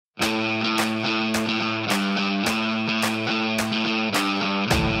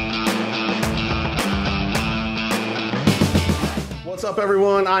up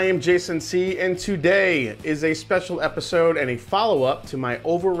everyone? I am Jason C, and today is a special episode and a follow-up to my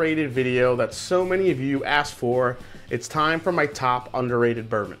overrated video that so many of you asked for. It's time for my top underrated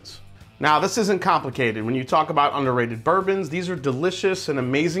bourbons. Now this isn't complicated. When you talk about underrated bourbons, these are delicious and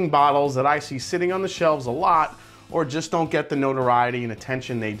amazing bottles that I see sitting on the shelves a lot or just don't get the notoriety and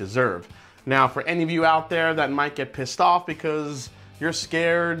attention they deserve. Now for any of you out there that might get pissed off because you're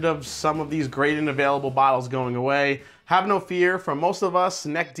scared of some of these great and available bottles going away, have no fear. For most of us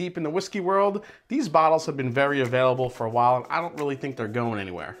neck deep in the whiskey world, these bottles have been very available for a while and I don't really think they're going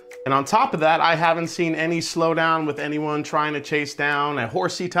anywhere. And on top of that, I haven't seen any slowdown with anyone trying to chase down a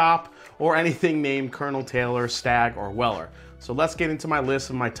horsey top or anything named Colonel Taylor, Stag, or Weller. So let's get into my list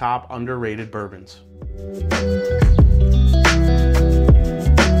of my top underrated bourbons.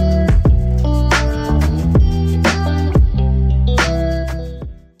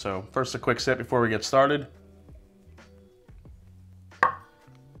 So first a quick sip before we get started.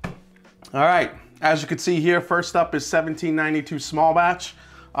 All right, as you can see here, first up is 1792 small batch.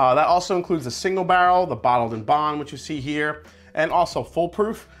 That also includes the single barrel, the bottled in bond, which you see here, and also full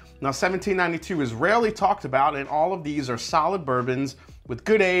proof. Now 1792 is rarely talked about, and all of these are solid bourbons with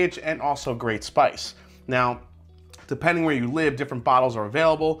good age and also great spice. Now, depending where you live, different bottles are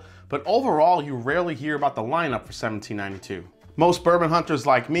available, but overall you rarely hear about the lineup for 1792. Most bourbon hunters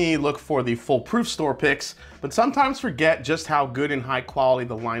like me look for the full proof store picks, but sometimes forget just how good and high quality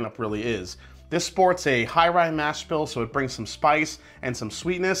the lineup really is. This sports a high rye mash bill, so it brings some spice and some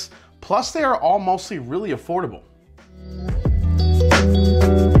sweetness. Plus they are all mostly really affordable.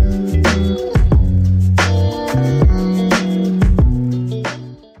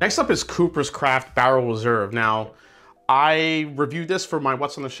 Next up is Cooper's Craft Barrel Reserve. Now, I reviewed this for my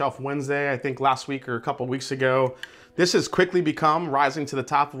What's on the Shelf Wednesday, I think last week or a couple weeks ago. This has quickly become rising to the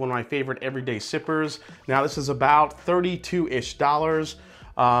top of one of my favorite everyday sippers. Now this is about $32-ish.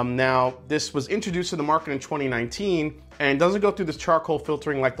 Now this was introduced to the market in 2019 and doesn't go through this charcoal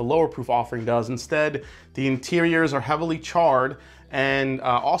filtering like the lower proof offering does. Instead, the interiors are heavily charred and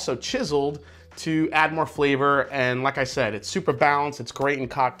also chiseled to add more flavor. And like I said, it's super balanced. It's great in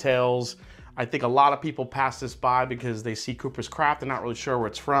cocktails. I think a lot of people pass this by because they see Cooper's Craft. They're not really sure where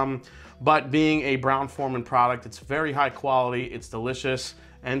it's from. But being a Brown-Forman product, it's very high quality, it's delicious,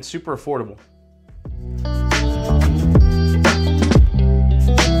 and super affordable.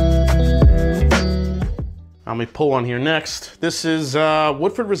 Let me pull one here next. This is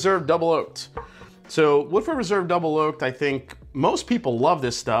Woodford Reserve Double Oaked. So Woodford Reserve Double Oaked, I think most people love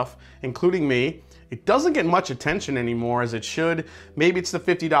this stuff, including me. It doesn't get much attention anymore as it should. Maybe it's the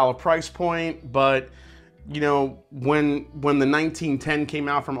 $50 price point, but you know, when the 1910 came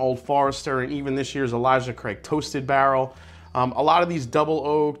out from Old Forester and even this year's Elijah Craig Toasted Barrel, a lot of these double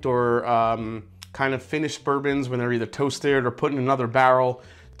oaked or kind of finished bourbons, when they're either toasted or put in another barrel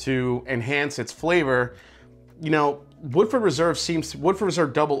to enhance its flavor, you know, Woodford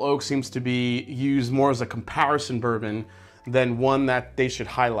Reserve Double Oak seems to be used more as a comparison bourbon than one that they should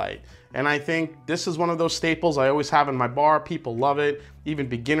highlight. And I think this is one of those staples I always have in my bar. People love it. Even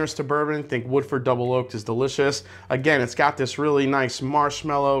beginners to bourbon think Woodford Double Oaked is delicious. Again, it's got this really nice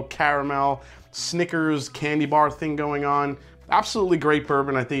marshmallow, caramel, Snickers, candy bar thing going on. Absolutely great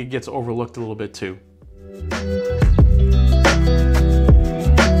bourbon. I think it gets overlooked a little bit too.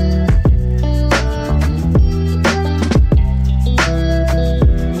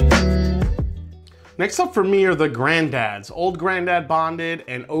 Next up for me are the Granddads, Old Grandad Bonded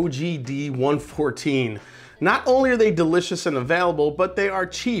and OGD 114. Not only are they delicious and available, but they are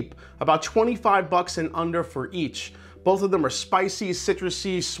cheap, about 25 bucks and under for each. Both of them are spicy,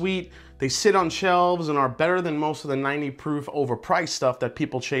 citrusy, sweet. They sit on shelves and are better than most of the 90 proof overpriced stuff that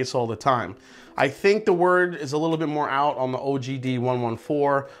people chase all the time. I think the word is a little bit more out on the OGD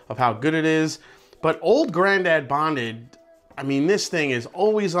 114 of how good it is, but Old Grandad Bonded, I mean, this thing is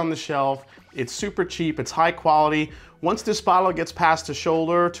always on the shelf. It's super cheap, it's high quality. Once this bottle gets past the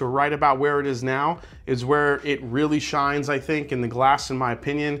shoulder to right about where it is now is where it really shines, I think, in the glass, in my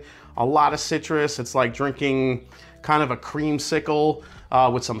opinion. A lot of citrus. It's like drinking kind of a creamsicle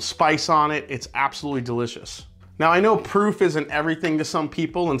with some spice on it. It's absolutely delicious. Now, I know proof isn't everything to some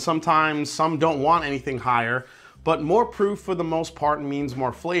people, and sometimes some don't want anything higher, but more proof for the most part means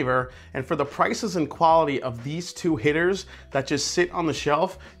more flavor. And for the prices and quality of these two hitters that just sit on the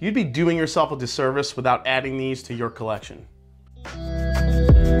shelf, you'd be doing yourself a disservice without adding these to your collection.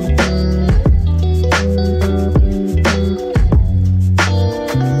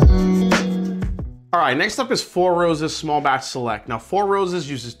 All right, next up is Four Roses Small Batch Select. Now, Four Roses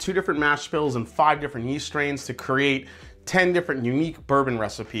uses 2 different mash bills and 5 different yeast strains to create 10 different unique bourbon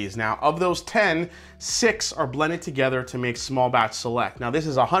recipes. Now, of those 10, 6 are blended together to make small batch select. Now, this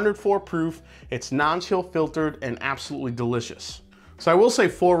is 104 proof, it's non-chill filtered, and absolutely delicious. So I will say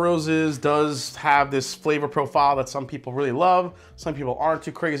Four Roses does have this flavor profile that some people really love. Some people aren't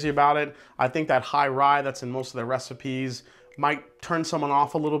too crazy about it. I think that high rye that's in most of their recipes might turn someone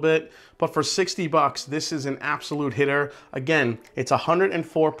off a little bit, but for 60 bucks, this is an absolute hitter. Again, it's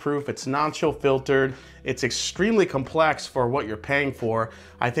 104 proof, it's non-chill filtered, it's extremely complex for what you're paying for.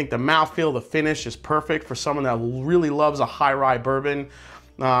 I think the mouthfeel, the finish is perfect for someone that really loves a high rye bourbon.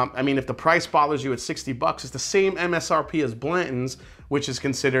 I mean, if the price bothers you at 60 bucks, it's the same MSRP as Blanton's, which is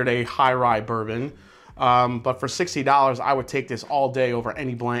considered a high rye bourbon. But for $60, I would take this all day over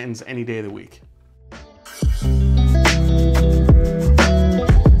any Blanton's any day of the week.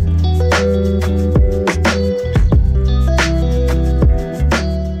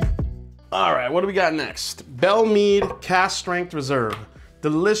 All right, what do we got next? Belle Meade Cask Strength Reserve.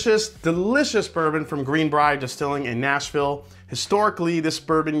 Delicious, delicious bourbon from Greenbrier Distilling in Nashville. Historically, this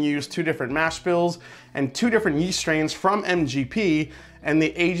bourbon used 2 different mash bills and 2 different yeast strains from MGP, and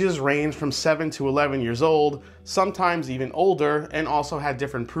the ages range from 7 to 11 years old, sometimes even older, and also had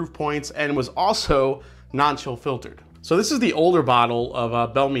different proof points and was also non-chill filtered. So this is the older bottle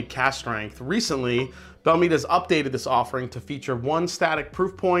of Belle Meade Cask Strength. Recently, Belle Meade has updated this offering to feature 1 static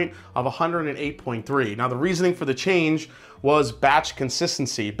proof point of 108.3. Now, the reasoning for the change was batch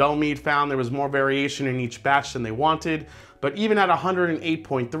consistency. Belle Meade found there was more variation in each batch than they wanted, but even at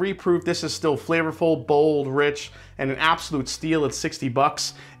 108.3 proof, this is still flavorful, bold, rich, and an absolute steal at 60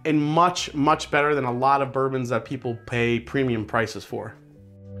 bucks, and much, much better than a lot of bourbons that people pay premium prices for.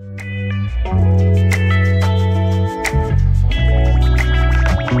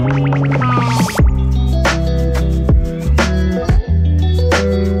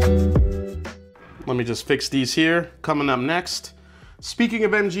 Let me just fix these here. Coming up next, speaking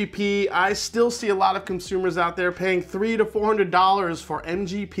of MGP, I still see a lot of consumers out there paying $300 to $400 for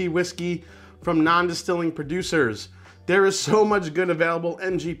MGP whiskey from non-distilling producers. There is so much good available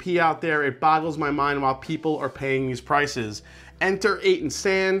MGP out there, it boggles my mind while people are paying these prices. Enter 8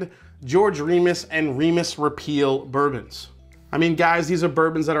 Sand, George Remus, and Remus Repeal bourbons. I mean, guys, these are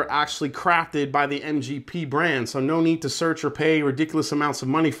bourbons that are actually crafted by the MGP brand, so no need to search or pay ridiculous amounts of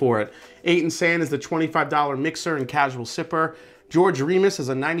money for it. 8 Sand is the $25 mixer and casual sipper. George Remus is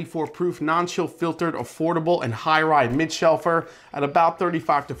a 94 proof, non-chill filtered, affordable, and high rye mid-shelfer at about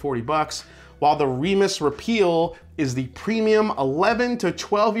 35 to 40 bucks, while the Remus Repeal is the premium 11 to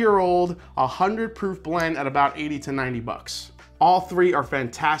 12-year-old 100 proof blend at about 80 to 90 bucks. All 3 are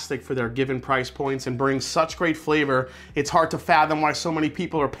fantastic for their given price points and bring such great flavor. It's hard to fathom why so many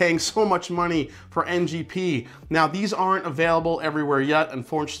people are paying so much money for MGP. Now, these aren't available everywhere yet,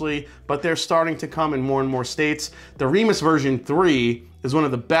 unfortunately, but they're starting to come in more and more states. The Remus version 3 is one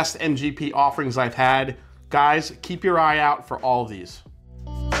of the best MGP offerings I've had. Guys, keep your eye out for all of these.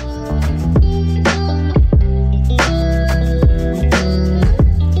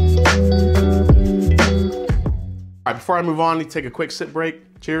 All right, before I move on, I need to take a quick sip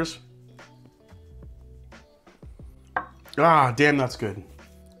break. Cheers. Ah, damn, that's good.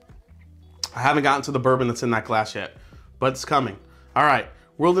 I haven't gotten to the bourbon that's in that glass yet, but it's coming. All right,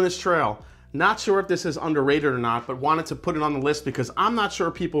 Wilderness Trail. Not sure if this is underrated or not, but wanted to put it on the list because I'm not sure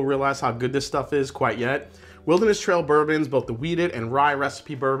people realize how good this stuff is quite yet. Wilderness Trail bourbons, both the wheated and rye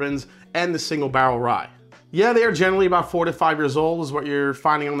recipe bourbons, and the single barrel rye. Yeah, they are generally about 4 to 5 years old is what you're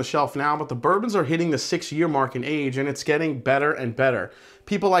finding on the shelf now, but the bourbons are hitting the 6-year mark in age, and it's getting better and better.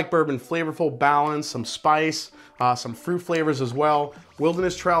 People like bourbon flavorful balance, some spice, some fruit flavors as well.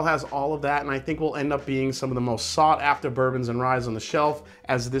 Wilderness Trail has all of that, and I think will end up being some of the most sought after bourbons and ryes on the shelf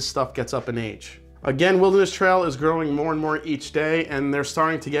as this stuff gets up in age. Again, Wilderness Trail is growing more and more each day, and they're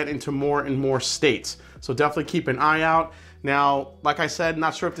starting to get into more and more states. So definitely keep an eye out. Now, like I said,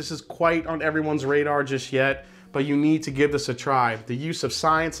 not sure if this is quite on everyone's radar just yet, but you need to give this a try. The use of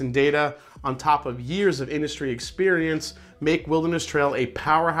science and data on top of years of industry experience make Wilderness Trail a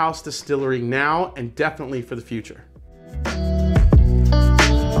powerhouse distillery now and definitely for the future.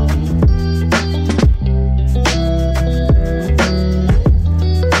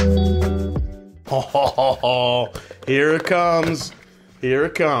 Oh, here it comes. Here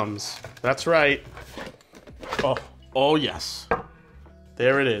it comes. That's right. Oh yes,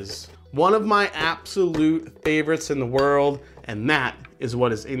 there it is. One of my absolute favorites in the world, and that is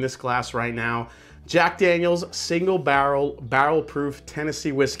what is in this glass right now. Jack Daniel's single barrel proof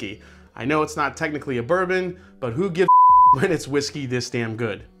Tennessee whiskey. I know it's not technically a bourbon, but who gives when it's whiskey this damn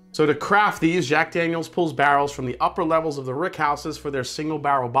good? So to craft these, Jack Daniel's pulls barrels from the upper levels of the rick houses for their single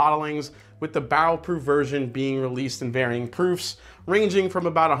barrel bottlings, with the barrel proof version being released in varying proofs, ranging from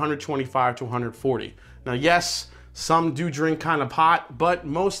about 125 to 140. Now yes, some do drink kind of hot, but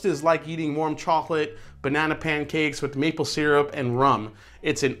most is like eating warm chocolate, banana pancakes with maple syrup and rum.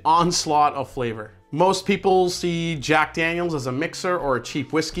 It's an onslaught of flavor. Most people see Jack Daniel's as a mixer or a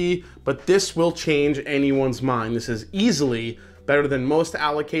cheap whiskey, but this will change anyone's mind. This is easily better than most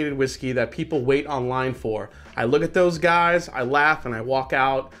allocated whiskey that people wait online for. I look at those guys, I laugh, and I walk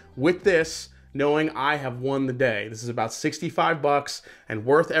out with this knowing I have won the day. This is about 65 bucks and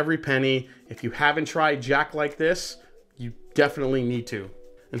worth every penny. If you haven't tried Jack like this, you definitely need to.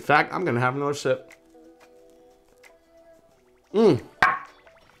 In fact, I'm gonna have another sip.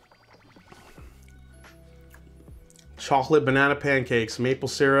 Chocolate banana pancakes, maple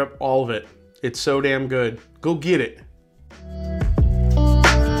syrup, all of it. It's so damn good. Go get it.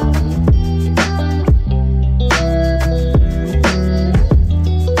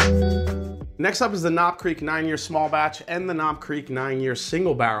 Next up is the Knob Creek 9-year small batch and the Knob Creek 9-year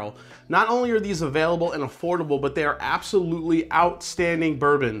single barrel. Not only are these available and affordable, but they are absolutely outstanding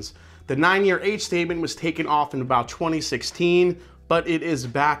bourbons. The 9-year age statement was taken off in about 2016, but it is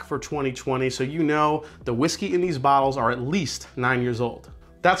back for 2020, so you know the whiskey in these bottles are at least 9 years old.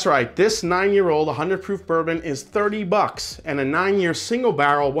 That's right, this 9-year-old 100 proof bourbon is 30 bucks, and a 9-year single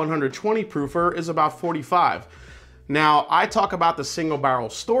barrel 120 proofer is about 45. Now, I talk about the single barrel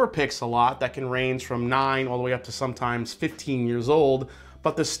store picks a lot that can range from 9 all the way up to sometimes 15 years old,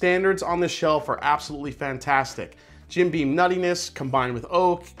 but the standards on the shelf are absolutely fantastic. Jim Beam nuttiness combined with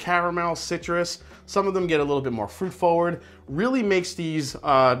oak, caramel, citrus. Some of them get a little bit more fruit forward. Really makes these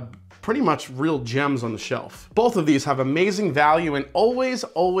pretty much real gems on the shelf. Both of these have amazing value and always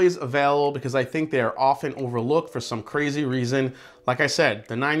available because I think they are often overlooked for some crazy reason. Like I said,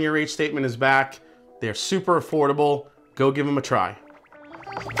 the 9-year age statement is back. They're super affordable. Go give them a try.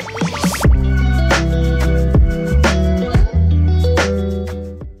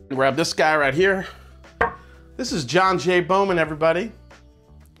 Grab this guy right here. This is John J. Bowman, everybody.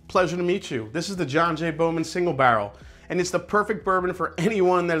 Pleasure to meet you. This is the John J. Bowman single barrel, and it's the perfect bourbon for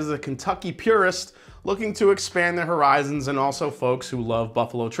anyone that is a Kentucky purist looking to expand their horizons, and also folks who love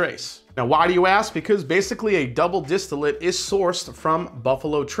Buffalo Trace. Now, why do you ask? Because basically a double distillate is sourced from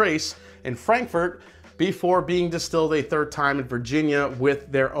Buffalo Trace in Frankfurt before being distilled a third time in Virginia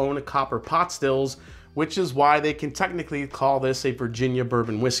with their own copper pot stills, which is why they can technically call this a Virginia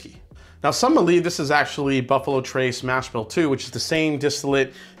bourbon whiskey. Now, some believe this is actually Buffalo Trace Mash Bill 2, which is the same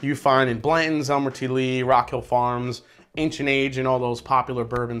distillate you find in Blanton's, Elmer T. Lee, Rock Hill Farms, Ancient Age, and all those popular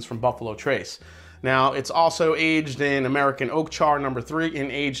bourbons from Buffalo Trace. Now, it's also aged in American Oak Char No. 3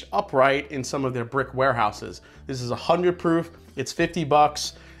 and aged upright in some of their brick warehouses. This is 100 proof, it's 50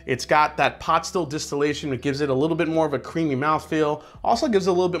 bucks. It's got that pot still distillation that gives it a little bit more of a creamy mouthfeel. Also gives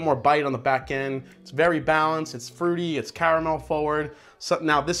it a little bit more bite on the back end. It's very balanced, it's fruity, it's caramel forward. So,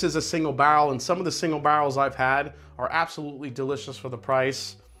 now this is a single barrel, and some of the single barrels I've had are absolutely delicious for the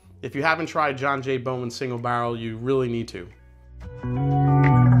price. If you haven't tried John J. Bowman single barrel, you really need to.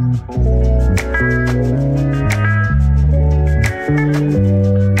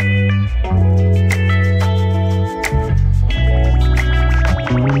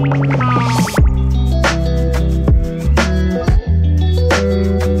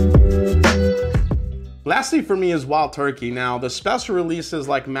 Lastly for me is Wild Turkey. Now, the special releases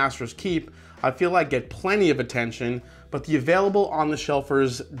like Master's Keep, I feel like get plenty of attention, but the available on the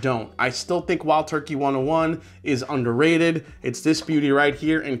shelfers don't. I still think Wild Turkey 101 is underrated. It's this beauty right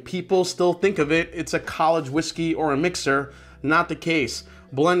here, and people still think of it. It's a college whiskey or a mixer. Not the case.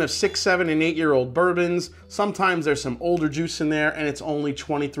 Blend of 6, 7, and 8-year-old bourbons. Sometimes there's some older juice in there, and it's only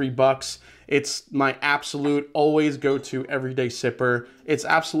 23 bucks. It's my absolute always go-to everyday sipper. It's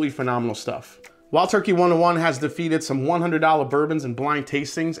absolutely phenomenal stuff. Wild Turkey 101 has defeated some $100 bourbons and blind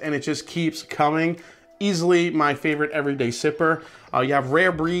tastings, and it just keeps coming. Easily my favorite everyday sipper. You have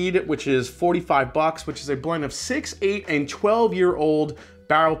Rare Breed, which is 45 bucks, which is a blend of 6, 8, and 12-year-old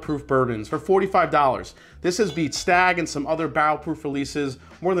barrel-proof bourbons for $45. This has beat Stag and some other barrel-proof releases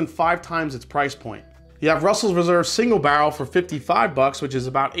more than 5 times its price point. You have Russell's Reserve Single Barrel for 55 bucks, which is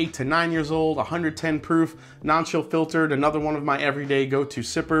about 8 to 9 years old, 110 proof, non-chill filtered, another one of my everyday go-to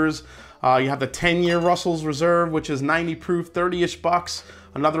sippers. You have the 10-year Russell's Reserve, which is 90 proof, 30-ish bucks,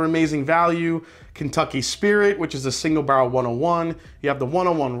 another amazing value. Kentucky Spirit, which is a single barrel 101. You have the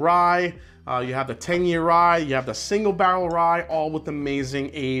 101 Rye, you have the 10-year Rye, you have the single barrel Rye, all with amazing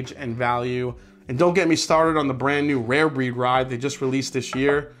age and value. And don't get me started on the brand new Rare Breed Rye they just released this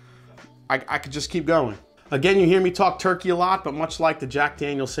year. I could just keep going. Again, you hear me talk turkey a lot, but much like the Jack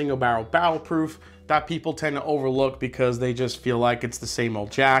Daniel's single barrel proof, that people tend to overlook because they just feel like it's the same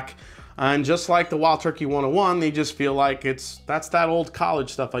old Jack. And just like the Wild Turkey 101, they just feel like that's that old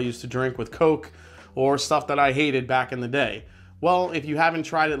college stuff I used to drink with Coke or stuff that I hated back in the day. Well, if you haven't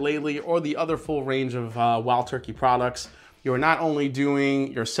tried it lately or the other full range of Wild Turkey products, you're not only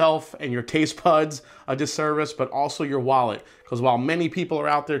doing yourself and your taste buds a disservice, but also your wallet. Because while many people are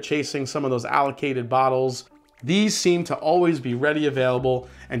out there chasing some of those allocated bottles, these seem to always be ready, available,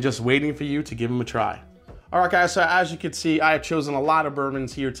 and just waiting for you to give them a try. All right, guys, so as you can see, I have chosen a lot of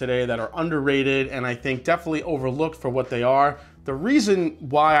bourbons here today that are underrated and I think definitely overlooked for what they are. The reason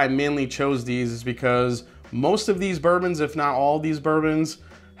why I mainly chose these is because most of these bourbons, if not all these bourbons,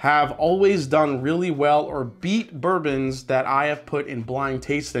 have always done really well or beat bourbons that I have put in blind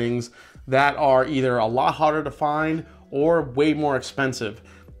tastings that are either a lot harder to find or way more expensive.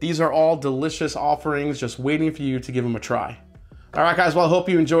 These are all delicious offerings just waiting for you to give them a try. All right, guys, well, I hope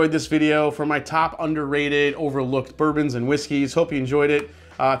you enjoyed this video for my top underrated, overlooked bourbons and whiskeys. Hope you enjoyed it.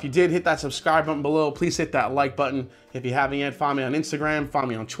 If you did, hit that subscribe button below. Please hit that like button. If you haven't yet, follow me on Instagram, follow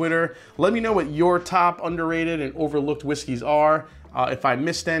me on Twitter. Let me know what your top underrated and overlooked whiskeys are. If I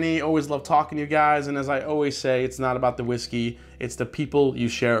missed any, always love talking to you guys. And as I always say, it's not about the whiskey, it's the people you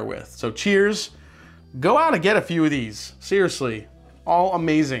share it with. So cheers. Go out and get a few of these. Seriously, all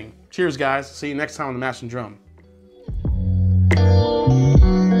amazing. Cheers, guys. See you next time on The Mash and Drum.